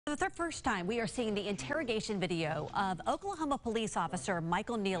For the first time, we are seeing the interrogation video of Oklahoma police officer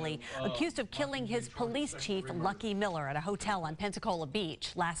Michael Nealey, accused of killing his police chief, Lucky Miller, at a hotel on Pensacola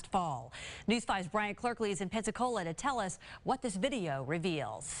Beach last fall. News 5's Brian Clerkley is in Pensacola to tell us what this video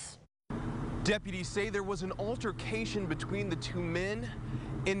reveals. Deputies say there was an altercation between the two men,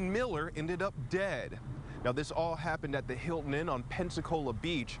 and Miller ended up dead. Now, this all happened at the Hilton Inn on Pensacola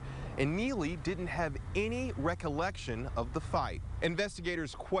Beach, and Nealey didn't have any recollection of the fight.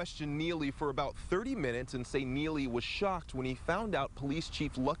 Investigators questioned Nealey for about 30 minutes and say Nealey was shocked when he found out Police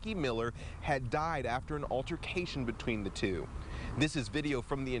Chief Lucky Miller had died after an altercation between the two. This is video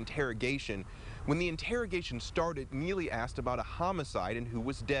from the interrogation. When the interrogation started, Nealey asked about a homicide and who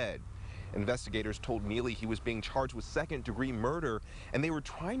was dead. Investigators told Nealey he was being charged with second-degree murder, and they were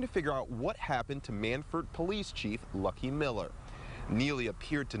trying to figure out what happened to Mannford Police Chief Lucky Miller. Nealey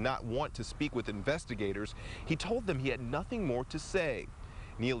appeared to not want to speak with investigators. He told them he had nothing more to say.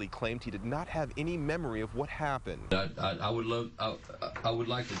 Nealey claimed he did not have any memory of what happened. I would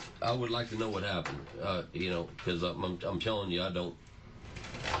like to know what happened. You know, because I'm telling you, I don't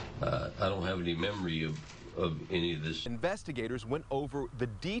have any memory of any of this. Investigators went over the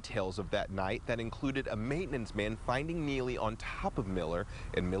details of that night that included a maintenance man finding Nealey on top of Miller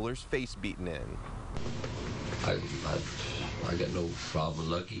and Miller's face beaten in. I got no problem with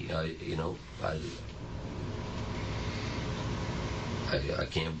Lucky. I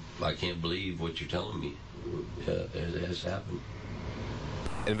can't believe what you're telling me has happened.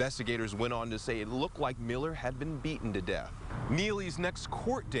 Investigators went on to say it looked like Miller had been beaten to death. Nealey's next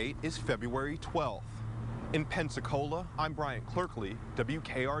court date is February 12th. In Pensacola, I'm Brian Clerkley,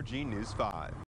 WKRG News 5.